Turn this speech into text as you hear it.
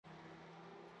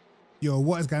Yo,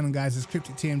 what is going on, guys? It's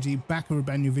Cryptic TMG back with a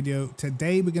brand new video.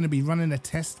 Today we're going to be running a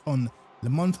test on Le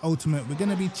Mans Ultimate. We're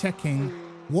going to be checking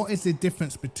what is the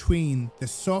difference between the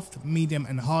soft, medium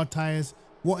and hard tires.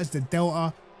 What is the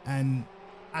delta? And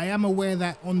I am aware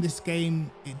that on this game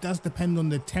it does depend on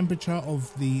the temperature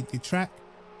of the track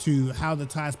to how the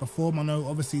tires perform. I know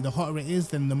obviously the hotter it is,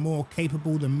 then the more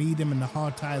capable the medium and the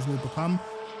hard tires will become.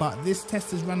 But this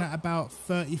test is run at about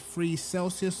 33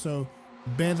 Celsius, so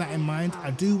bear that in mind.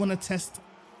 I do want to test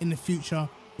in the future,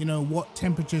 you know, what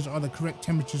temperatures are the correct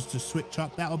temperatures to switch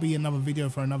up. That'll be another video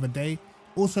for another day.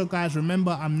 Also, guys,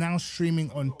 remember I'm now streaming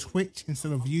on Twitch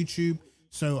instead of YouTube,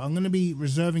 so I'm going to be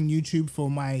reserving YouTube for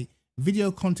my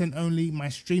video content only. My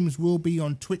streams will be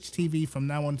on Twitch TV from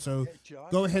now on, so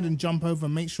go ahead and jump over.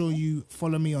 Make sure you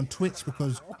follow me on Twitch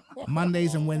because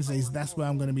Mondays and Wednesdays, that's where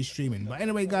I'm going to be streaming. But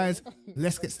anyway, guys,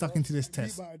 let's get stuck into this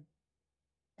test.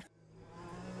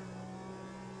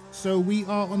 So we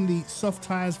are on the soft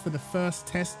tires for the first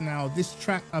test. Now this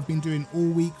track I've been doing all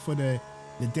week for the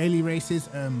daily races.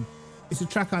 It's a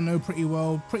track I know pretty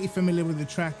well, pretty familiar with the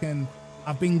track, and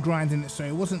I've been grinding it, so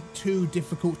it wasn't too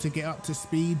difficult to get up to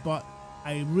speed. But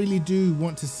I really do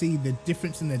want to see the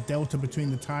difference in the delta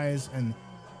between the tires, and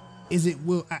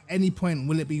at any point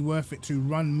will it be worth it to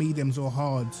run mediums or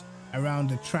hards around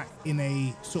the track in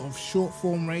a sort of short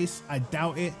form race? I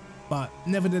doubt it, but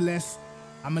nevertheless,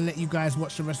 I'm gonna let you guys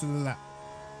watch the rest of the lap.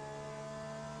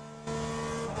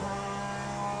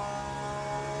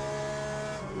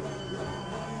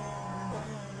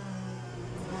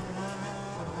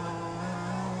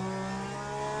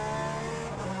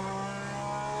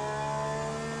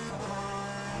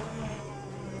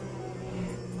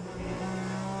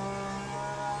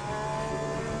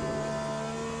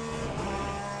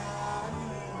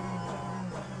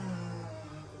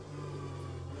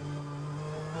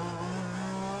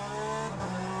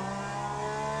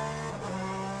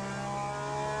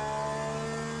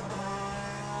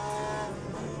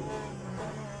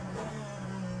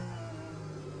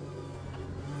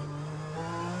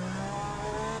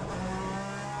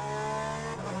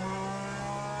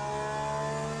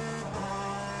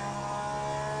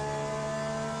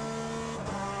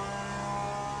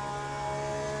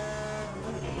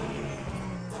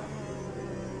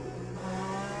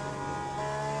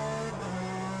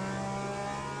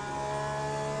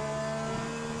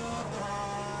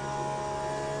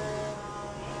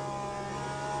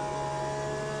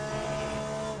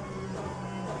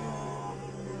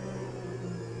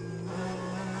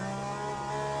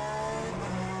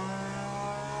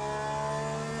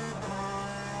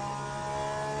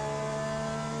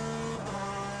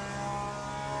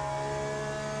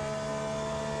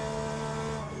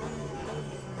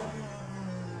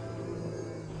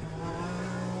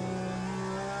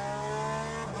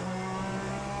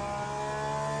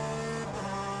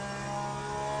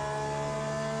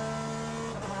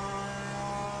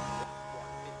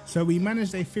 So we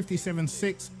managed a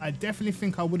 57.6. I definitely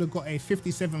think I would have got a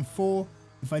 57.4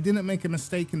 if I didn't make a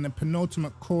mistake in the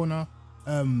penultimate corner.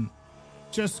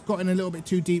 Just got in a little bit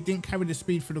too deep, didn't carry the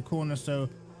speed for the corner. So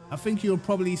I think you'll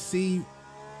probably see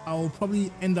I'll probably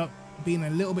end up being a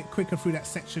little bit quicker through that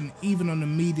section, even on the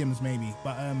mediums maybe.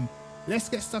 But let's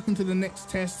get stuck into the next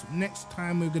test. Next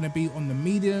time we're going to be on the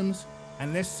mediums,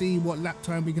 and let's see what lap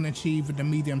time we can achieve with the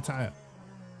medium tire.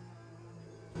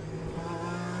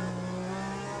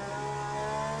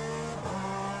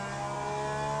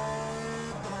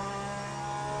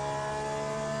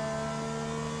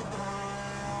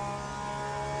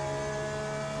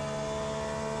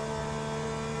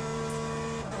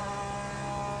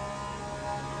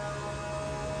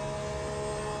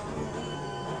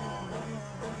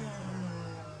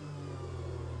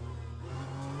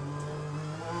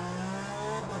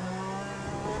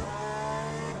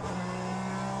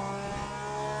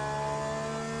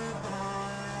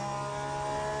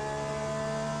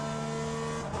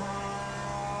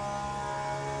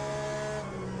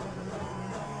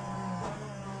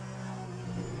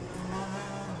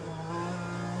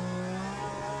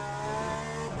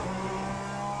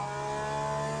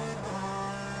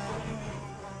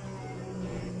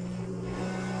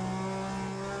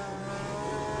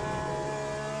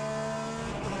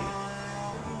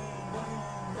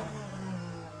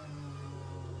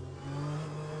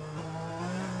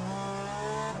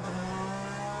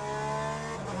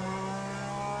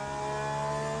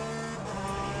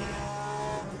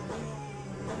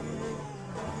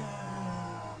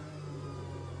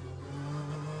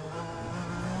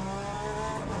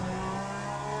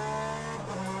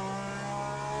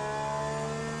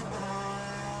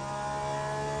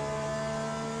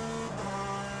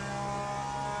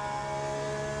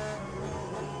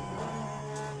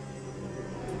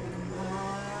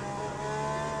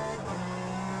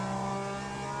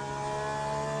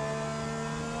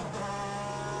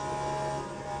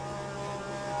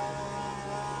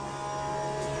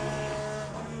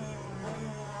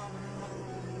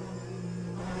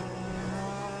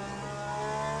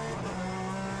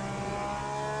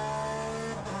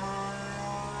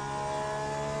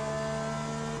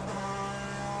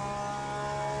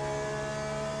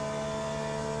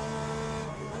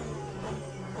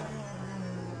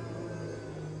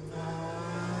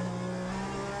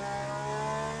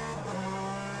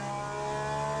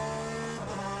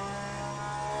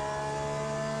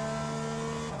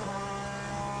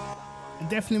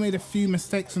 definitely made a few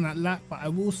mistakes on that lap, but I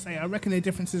will say I reckon the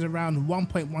difference is around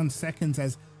 1.1 seconds,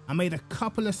 as I made a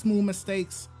couple of small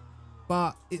mistakes,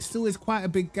 but it still is quite a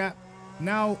big gap.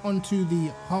 Now onto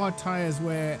the hard tires,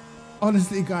 where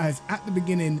honestly guys, at the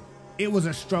beginning it was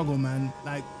a struggle, man.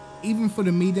 Like, even for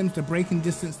the mediums, the braking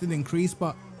distance did increase,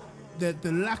 but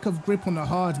the lack of grip on the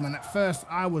hards, man, at first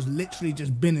I was literally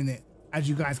just binning it, as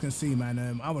you guys can see,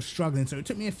 man. I was struggling, so it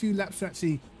took me a few laps to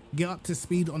actually get up to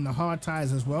speed on the hard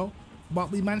tires as well, but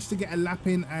we managed to get a lap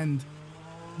in, and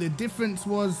the difference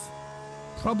was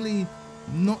probably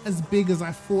not as big as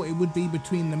I thought it would be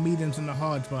between the mediums and the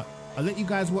hards. But I'll let you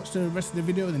guys watch the rest of the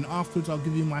video, and then afterwards I'll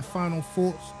give you my final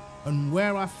thoughts on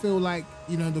where I feel like,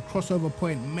 you know, the crossover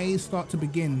point may start to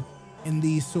begin in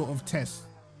these sort of tests.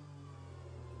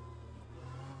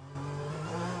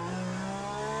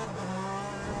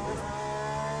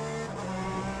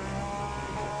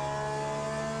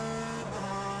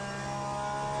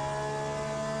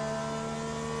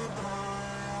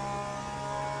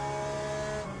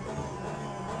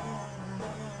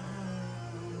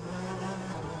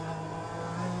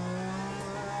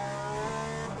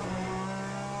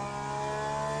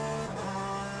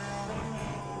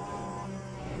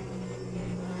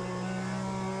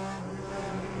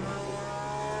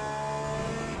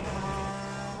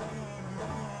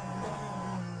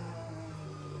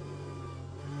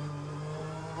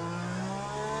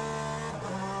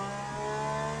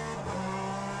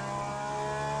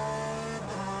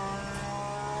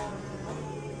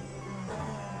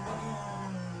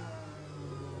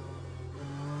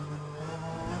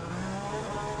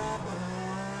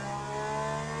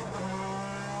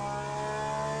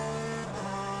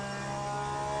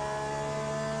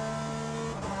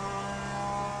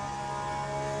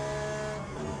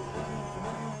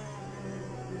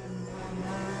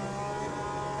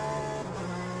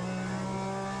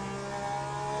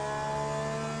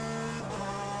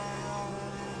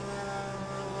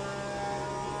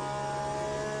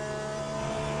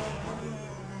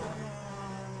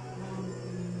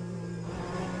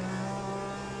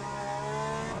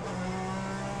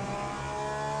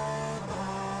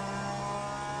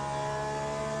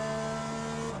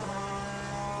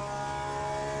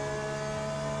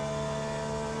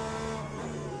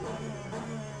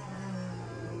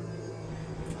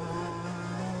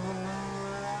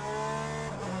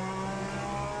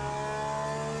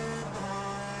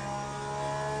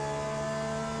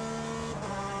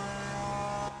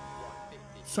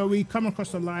 So we come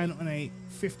across the line on a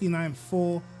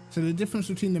 59.4. So the difference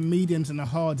between the mediums and the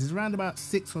hards is around about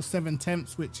 6 or 7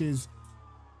 tenths, which is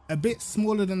a bit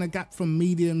smaller than the gap from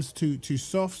mediums to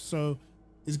softs. So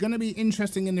it's going to be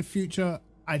interesting in the future.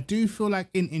 I do feel like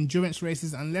in endurance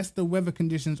races, unless the weather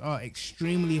conditions are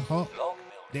extremely hot,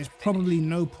 there's probably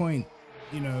no point,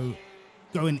 you know,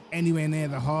 going anywhere near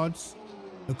the hards,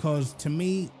 because to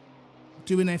me,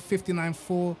 doing a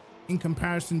 59.4 in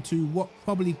comparison to what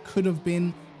probably could have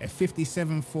been a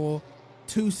 57.4,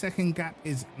 2-second gap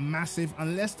is massive.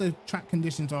 Unless the track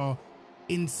conditions are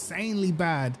insanely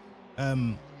bad,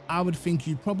 I would think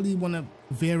you probably want to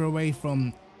veer away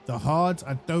from the hards.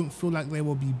 I don't feel like they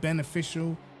will be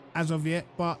beneficial as of yet,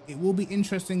 but it will be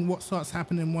interesting what starts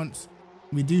happening once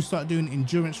we do start doing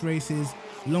endurance races,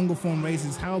 longer form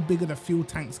races. How big are the fuel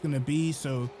tanks going to be?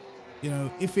 So, you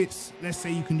know, if it's, let's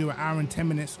say you can do an hour and 10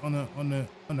 minutes on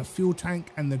a fuel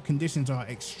tank and the conditions are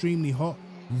extremely hot,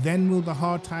 then will the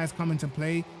hard tires come into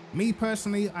play? Me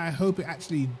personally, I hope it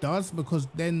actually does, because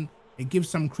then it gives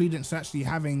some credence to actually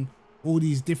having all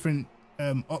these different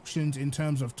options in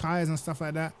terms of tires and stuff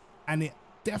like that, and it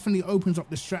definitely opens up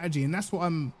the strategy. And that's what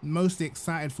I'm mostly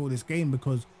excited for this game,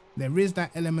 because there is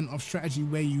that element of strategy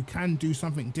where you can do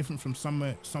something different from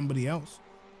somebody else.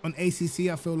 On ACC,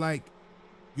 I feel like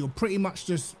you're pretty much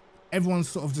just, everyone's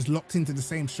sort of just locked into the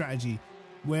same strategy.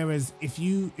 Whereas if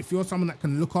you're someone that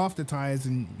can look after tires,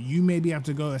 and you maybe have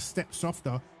to go a step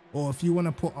softer, or if you want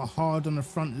to put a hard on the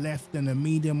front left and a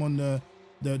medium on the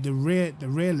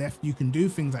rear left, you can do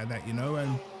things like that, you know,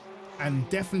 and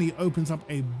definitely opens up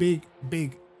a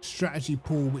big strategy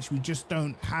pool, which we just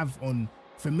don't have on,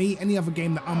 for me, any other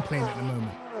game that I'm playing at the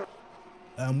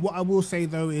moment. What I will say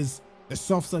though is the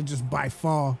softs are just by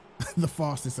far the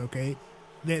fastest. Okay,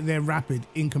 they're rapid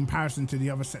in comparison to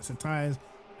the other sets of tires,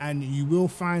 and you will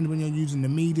find when you're using the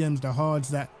mediums, the hards,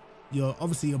 that your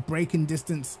braking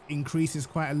distance increases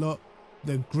quite a lot.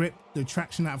 The grip, the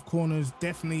traction out of corners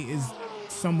definitely is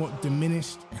somewhat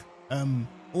diminished.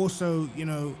 Also, you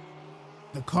know,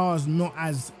 the car's not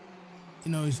as,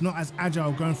 you know, it's not as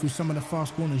agile going through some of the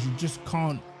fast corners. You just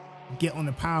can't get on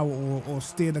the power or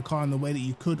steer the car in the way that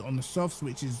you could on the softs,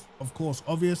 which is of course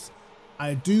obvious.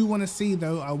 I do want to see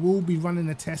though, I will be running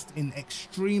a test in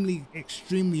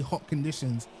extremely hot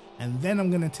conditions, and then I'm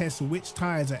going to test which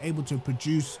tires are able to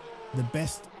produce the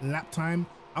best lap time.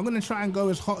 I'm going to try and go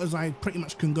as hot as I pretty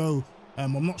much can go.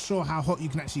 I'm not sure how hot you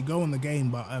can actually go on the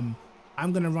game, but I'm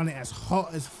going to run it as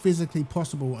hot as physically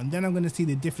possible, and then I'm going to see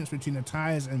the difference between the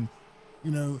tires, and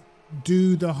you know,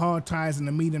 do the hard tires and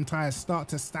the medium tires start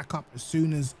to stack up as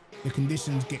soon as the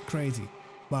conditions get crazy.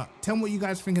 But tell me what you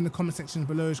guys think in the comment sections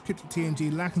below. It's Cryptic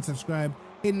TMG. Like and subscribe,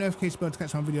 hit the notification bell to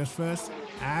catch my videos first,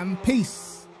 and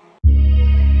peace.